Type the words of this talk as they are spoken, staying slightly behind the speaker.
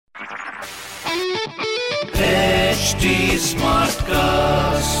HT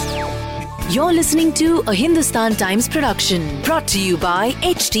Smartcast. You're listening to a Hindustan Times production brought to you by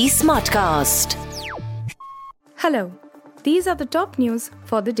HT Smartcast. Hello, these are the top news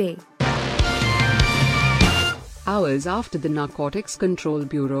for the day. Hours after the Narcotics Control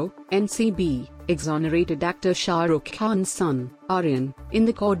Bureau, NCB, exonerated actor Shah Rukh Khan's son, Aryan, in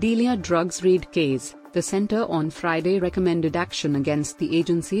the Cordelia drugs raid case, the centre on Friday recommended action against the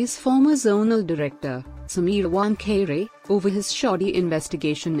agency's former zonal director, Sameer Wankhere, over his shoddy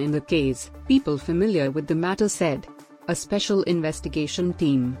investigation in the case, people familiar with the matter said. A special investigation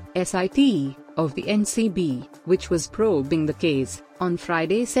team, SIT, of the NCB, which was probing the case, on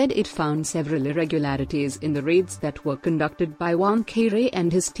Friday said it found several irregularities in the raids that were conducted by Wankhere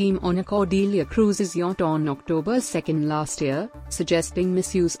and his team on a Cordelia Cruises yacht on October 2 last year, suggesting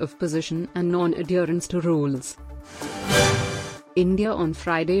misuse of position and non-adherence to rules. India on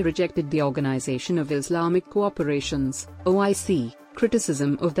Friday rejected the Organisation of Islamic Cooperation's (OIC)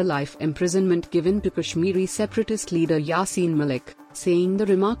 criticism of the life imprisonment given to Kashmiri separatist leader Yasin Malik, saying the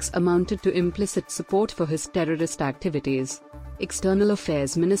remarks amounted to implicit support for his terrorist activities. External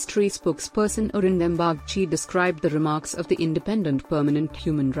Affairs Ministry spokesperson Arindam Bagchi described the remarks of the Independent Permanent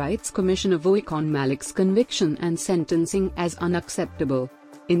Human Rights Commission of OIC on Malik's conviction and sentencing as unacceptable.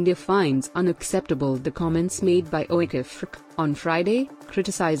 India finds unacceptable the comments made by OIC on Friday,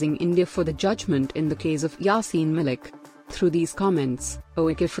 criticizing India for the judgment in the case of Yasin Malik. Through these comments,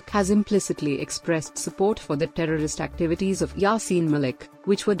 OIC has implicitly expressed support for the terrorist activities of Yasin Malik,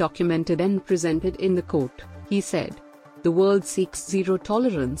 which were documented and presented in the court, he said. The world seeks zero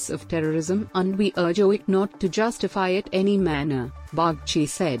tolerance of terrorism and we urge OIC not to justify it any manner, Bagchi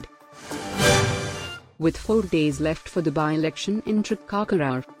said. With 4 days left for the by-election in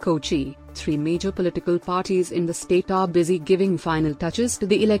Trikakarar, Kochi, 3 major political parties in the state are busy giving final touches to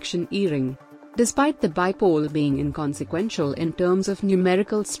the election earring. Despite the by-poll being inconsequential in terms of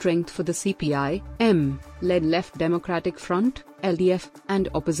numerical strength for the CPI-M-led Left Democratic Front, LDF, and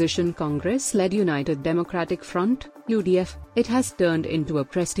opposition Congress-led United Democratic Front, UDF, it has turned into a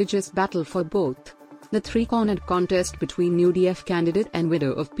prestigious battle for both. The three-cornered contest between UDF candidate and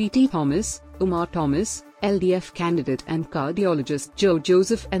widow of P.T. Thomas, Uma Thomas, LDF candidate and cardiologist Joe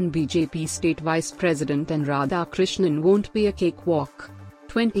Joseph and BJP State Vice President N. Radhakrishnan won't be a cakewalk.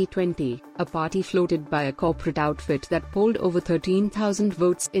 2020, a party floated by a corporate outfit that polled over 13,000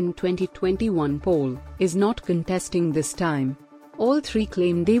 votes in 2021 poll, is not contesting this time. All three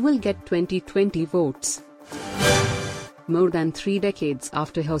claim they will get 2020 votes. More than 3 decades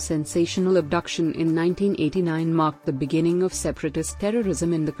after her sensational abduction in 1989 marked the beginning of separatist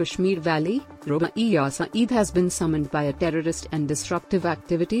terrorism in the Kashmir Valley, Ruqayya Saeed has been summoned by a Terrorist and Disruptive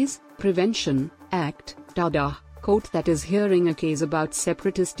Activities Prevention Act (TADA) court that is hearing a case about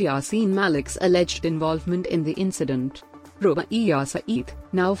separatist Yasin Malik's alleged involvement in the incident. Ruqayya Saeed,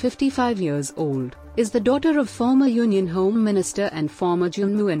 now 55 years old, is the daughter of former Union Home Minister and former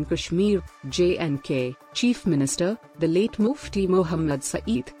Jammu and Kashmir, J&K, Chief Minister, the late Mufti Muhammad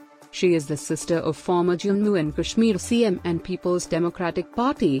Saeed. She is the sister of former Jammu and Kashmir CM and People's Democratic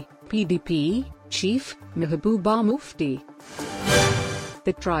Party, PDP, Chief, Mehbooba Mufti.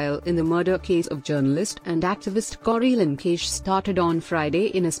 The trial in the murder case of journalist and activist Gauri Lankesh started on Friday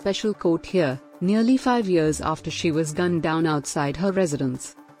in a special court here, nearly 5 years after she was gunned down outside her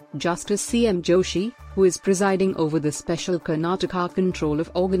residence. Justice C.M. Joshi, who is presiding over the Special Karnataka Control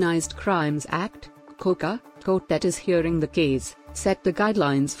of Organised Crimes Act (KOCA) court that is hearing the case, set the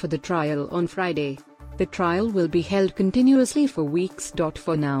guidelines for the trial on Friday. The trial will be held continuously for weeks.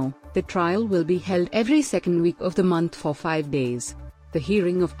 For now, the trial will be held every second week of the month for 5 days. The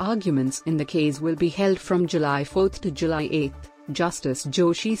hearing of arguments in the case will be held from July 4 to July 8, Justice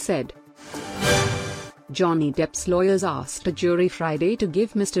Joshi said. Johnny Depp's lawyers asked a jury Friday to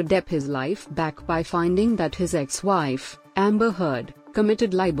give Mr. Depp his life back by finding that his ex-wife, Amber Heard,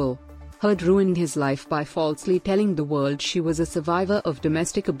 committed libel. Heard ruined his life by falsely telling the world she was a survivor of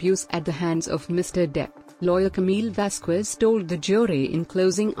domestic abuse at the hands of Mr. Depp, lawyer Camille Vasquez told the jury in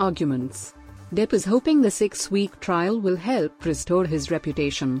closing arguments. Depp is hoping the 6-week trial will help restore his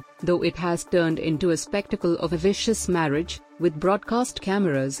reputation, though it has turned into a spectacle of a vicious marriage, with broadcast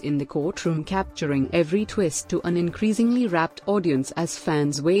cameras in the courtroom capturing every twist to an increasingly rapt audience as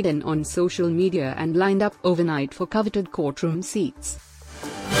fans weighed in on social media and lined up overnight for coveted courtroom seats.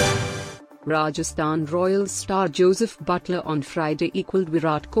 Rajasthan Royals star Joseph Buttler on Friday equalled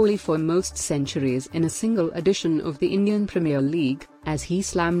Virat Kohli for most centuries in a single edition of the Indian Premier League, as he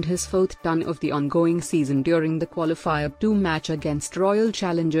slammed his 4th ton of the ongoing season during the Qualifier 2 match against Royal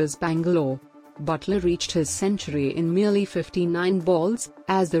Challengers Bangalore. Buttler reached his century in merely 59 balls,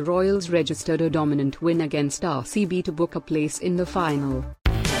 as the Royals registered a dominant win against RCB to book a place in the final.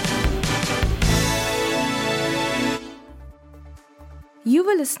 You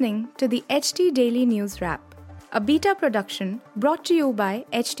were listening to the HT Daily News Wrap, a beta production brought to you by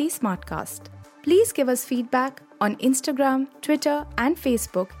HT Smartcast. Please give us feedback on Instagram, Twitter and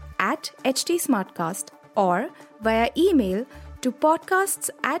Facebook at HT Smartcast or via email to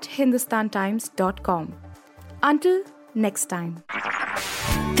podcasts@hindustantimes.com. Until next time.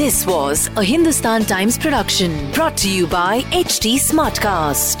 This was a Hindustan Times production brought to you by HT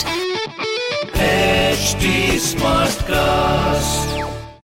Smartcast. HT Smartcast.